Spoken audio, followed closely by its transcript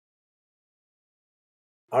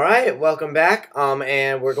All right, welcome back.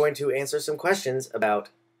 And we're going to answer some questions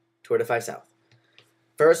about Tour de Five South.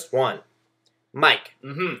 First one, Mike.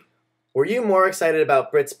 Were you more excited about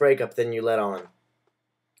Britt's breakup than you let on?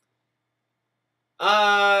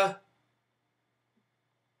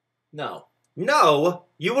 No. No,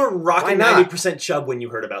 you were rocking 90% chub when you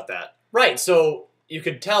heard about that. Right, so you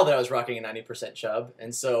could tell that I was rocking a 90% chub,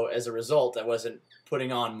 and so as a result, I wasn't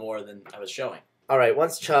putting on more than I was showing. All right,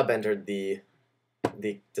 once Chubb entered the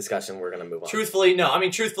discussion, we're going to move on. Truthfully, no. I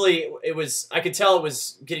mean, truthfully, it was. I could tell it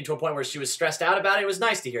was getting to a point where she was stressed out about it. It was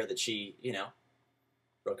nice to hear that she,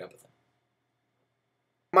 broke up with him.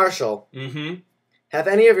 Marshall. Have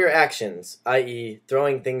any of your actions, i.e.,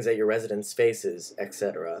 throwing things at your residents' faces,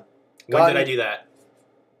 etc. When did I do that?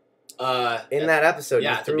 In that episode,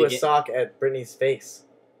 yeah, you threw a sock at Brittany's face.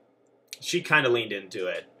 She kind of leaned into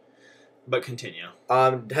it. But continue.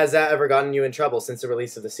 Has that ever gotten you in trouble since the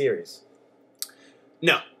release of the series?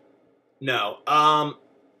 No.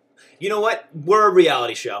 You know what? We're a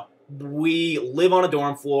reality show. We live on a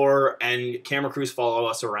dorm floor, and camera crews follow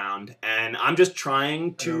us around. And I'm just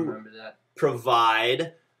trying to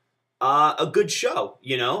provide a good show,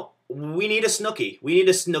 you know? We need a Snooki. We need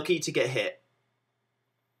a Snooki to get hit.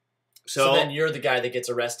 So then you're the guy that gets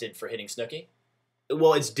arrested for hitting Snooki?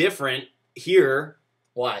 Well, it's different here.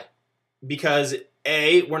 Why? Because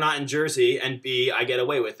A, we're not in Jersey, and B, I get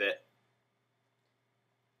away with it.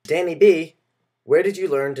 Danny B, where did you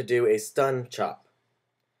learn to do a stun chop?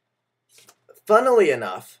 Funnily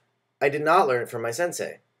enough, I did not learn it from my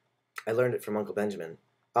sensei. I learned it from Uncle Benjamin.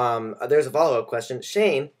 There's a follow-up question.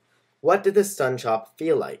 Shane, what did the stun chop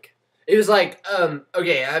feel like? It was like,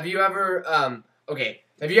 okay, have you ever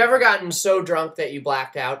gotten so drunk that you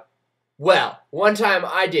blacked out? Well, one time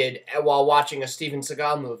I did while watching a Steven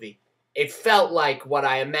Seagal movie. It felt like what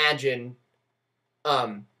I imagine,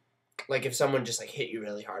 like if someone just like hit you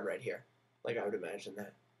really hard right here. Like I would imagine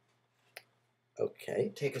that.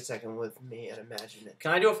 Okay. Take a second with me and imagine it.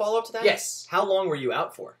 Can I do a follow-up to that? Yes. How long were you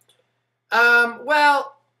out for?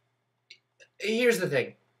 Well, here's the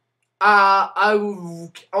thing. I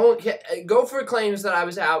only go for claims that I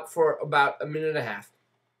was out for about a minute and a half.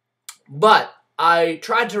 But I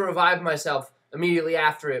tried to revive myself immediately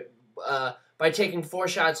after it by taking 4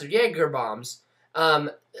 shots of Jaeger bombs.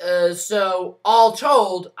 So all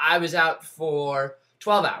told, I was out for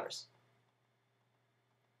 12 hours.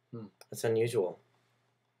 That's unusual.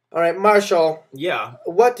 All right, Marshall. Yeah.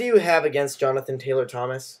 What do you have against Jonathan Taylor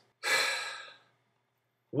Thomas?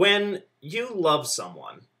 When you love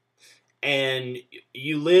someone and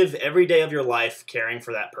you live every day of your life caring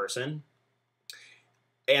for that person,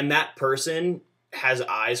 and that person has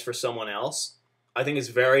eyes for someone else, I think it's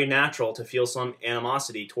very natural to feel some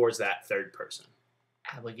animosity towards that third person.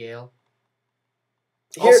 Abigail.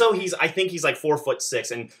 Also, I think he's like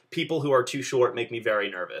 4'6", and people who are too short make me very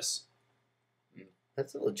nervous.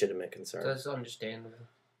 That's a legitimate concern. That's understandable.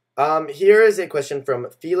 Here is a question from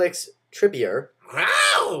Felix Trippier.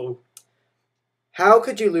 Wow! How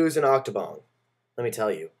could you lose an octobong? Let me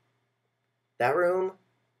tell you. That room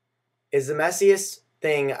is the messiest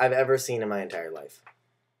thing I've ever seen in my entire life.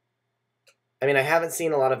 I mean, I haven't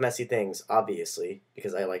seen a lot of messy things, obviously,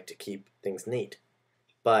 because I like to keep things neat.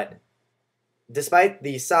 But despite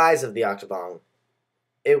the size of the octobong,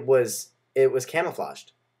 it was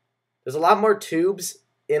camouflaged. There's a lot more tubes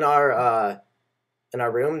in our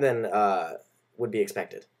room than would be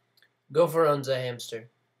expected. Gopher owns a hamster.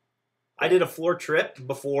 I did a floor trip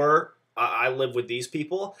before I lived with these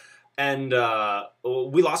people, and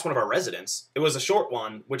we lost one of our residents. It was a short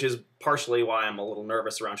one, which is partially why I'm a little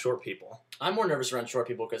nervous around short people. I'm more nervous around short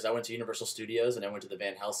people because I went to Universal Studios and I went to the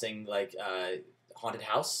Van Helsing haunted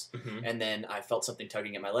house, and then I felt something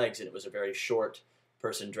tugging at my legs, and it was a very short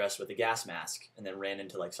person dressed with a gas mask, and then ran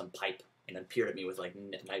into like some pipe and then peered at me with like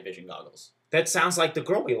night vision goggles. That sounds like the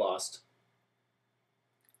girl we lost.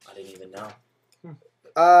 I didn't even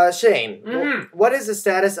know. Shane, what is the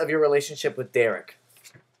status of your relationship with Derek?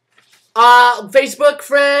 Facebook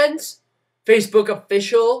friends. Facebook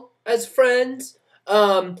official as friends.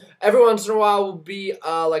 Every once in a while we'll be,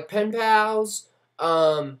 like pen pals.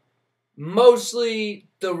 Mostly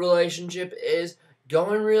the relationship is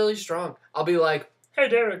going really strong. I'll be like, hey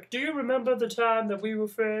Derek, do you remember the time that we were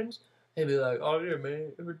friends? He'll be like, oh yeah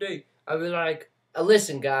man, every day. I'll be like,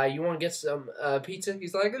 listen guy, you want to get some pizza?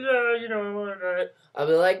 He's like, no, I want it. I'll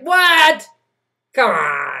be like, what? Come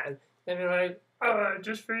on. And be like, alright,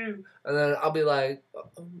 just for you. And then I'll be like,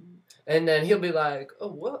 and then he'll be like, oh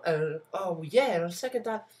what? Oh yeah, the second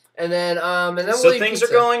time. And then So we'll eat things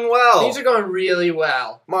pizza. are going well. Things are going really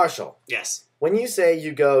well. Marshall. Yes. When you say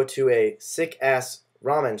you go to a sick-ass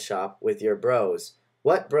ramen shop with your bros,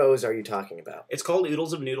 What bros are you talking about? It's called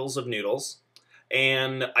Oodles of Noodles of Noodles.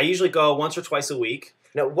 And I usually go once or twice a week.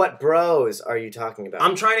 No, what bros are you talking about?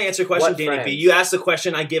 I'm trying to answer a question, What Danny B. friends? You ask the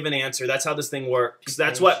question, I give an answer. That's how this thing works.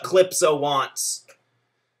 That's what Qlipso wants.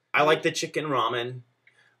 I like the chicken ramen.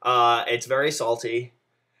 It's very salty.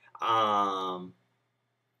 And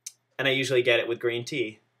I usually get it with green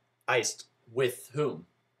tea. Iced. With whom?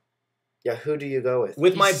 Yeah, who do you go with?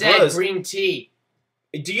 With my said bros. green tea.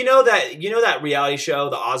 Do you know that reality show,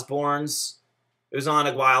 The Osbournes? It was on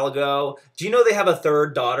a while ago. Do you know they have a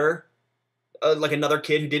third daughter? Like another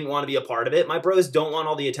kid who didn't want to be a part of it. My bros don't want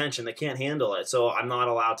all the attention. They can't handle it. So I'm not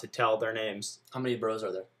allowed to tell their names. How many bros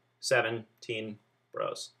are there? 17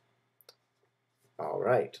 bros. All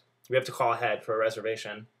right. We have to call ahead for a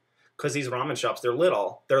reservation. Because these ramen shops, they're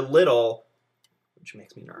little. They're little, which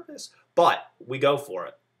makes me nervous. But we go for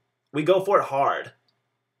it. We go for it hard.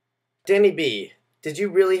 Danny B, did you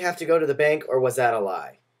really have to go to the bank, or was that a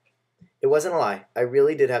lie? It wasn't a lie. I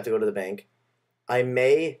really did have to go to the bank. I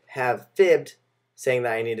may have fibbed, saying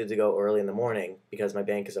that I needed to go early in the morning because my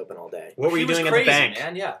bank is open all day. What were you doing at the bank?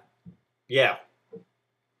 Man, yeah. Yeah.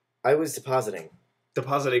 I was depositing.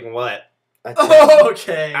 Depositing what?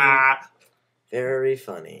 Okay. Very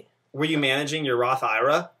funny. Were you managing your Roth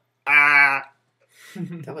IRA? That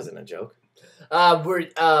wasn't a joke.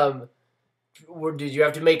 Did you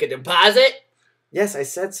have to make a deposit? Yes, I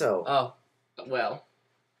said so. Oh, well.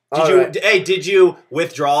 Did you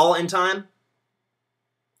withdraw in time?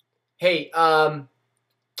 Hey, how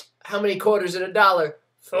many quarters in a dollar?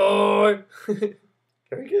 4.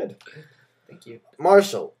 Very good. Thank you.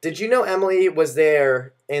 Marshall, did you know Emily was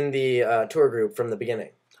there in the tour group from the beginning?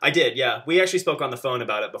 I did, yeah. We actually spoke on the phone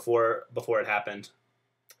about it before it happened.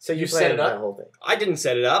 So you set it planned up? that whole thing. I didn't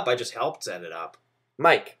set it up. I just helped set it up.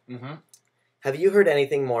 Mike, Mm-hmm. have you heard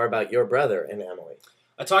anything more about your brother and Emily?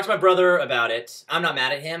 I talked to my brother about it. I'm not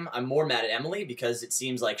mad at him. I'm more mad at Emily because it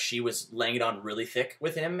seems like she was laying it on really thick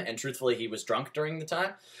with him, and truthfully, he was drunk during the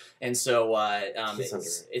time. And so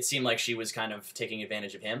it seemed like she was kind of taking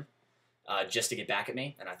advantage of him just to get back at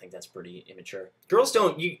me, and I think that's pretty immature. Girls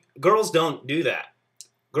don't do that.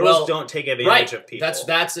 Girls don't take advantage of people.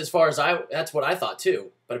 That's as far as that's what I thought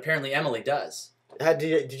too. But apparently Emily does.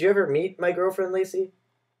 Did you ever meet my girlfriend, Lacey?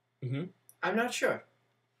 Mm-hmm. I'm not sure.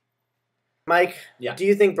 Mike, Yeah. Do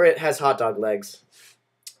you think Britt has hot dog legs?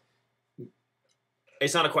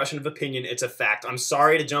 It's not a question of opinion. It's a fact. I'm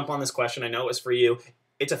sorry to jump on this question. I know it was for you.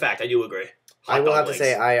 It's a fact. I do agree. I will have to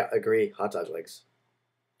say I agree. Hot dog legs.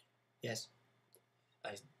 Yes.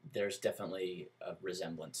 There's definitely a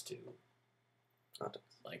resemblance to hot dogs.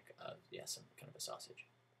 Like some kind of a sausage.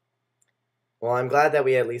 Well, I'm glad that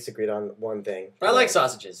we at least agreed on one thing. But I like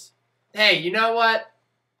sausages. Hey, you know what?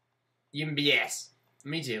 You can BS.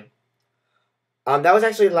 Me too. That was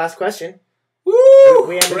actually the last question. Woo!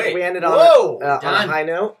 We ended on Whoa! on a high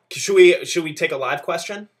note. Should we take a live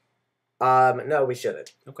question? No, we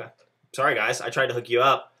shouldn't. Okay. Sorry, guys. I tried to hook you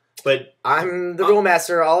up, but I'm the rule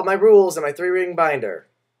master. All of my rules and my 3-ring binder.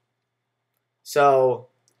 So,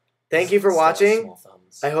 thank you for watching. Small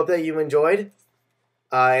thumbs. I hope that you enjoyed.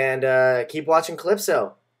 And keep watching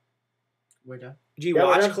Qlipso. We're done. do you Yeah,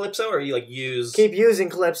 watch whatever. Qlipso or you use Keep using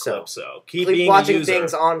Qlipso. Qlipso? Keep being watching a user.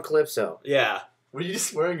 things on Qlipso. Yeah. Were you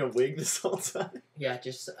just wearing a wig this whole time? Yeah,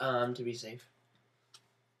 just to be safe.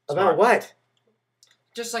 About what?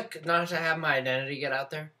 Just like not to have my identity get out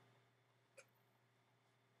there.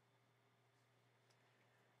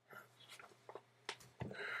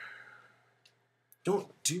 Don't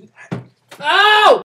do that. Oh!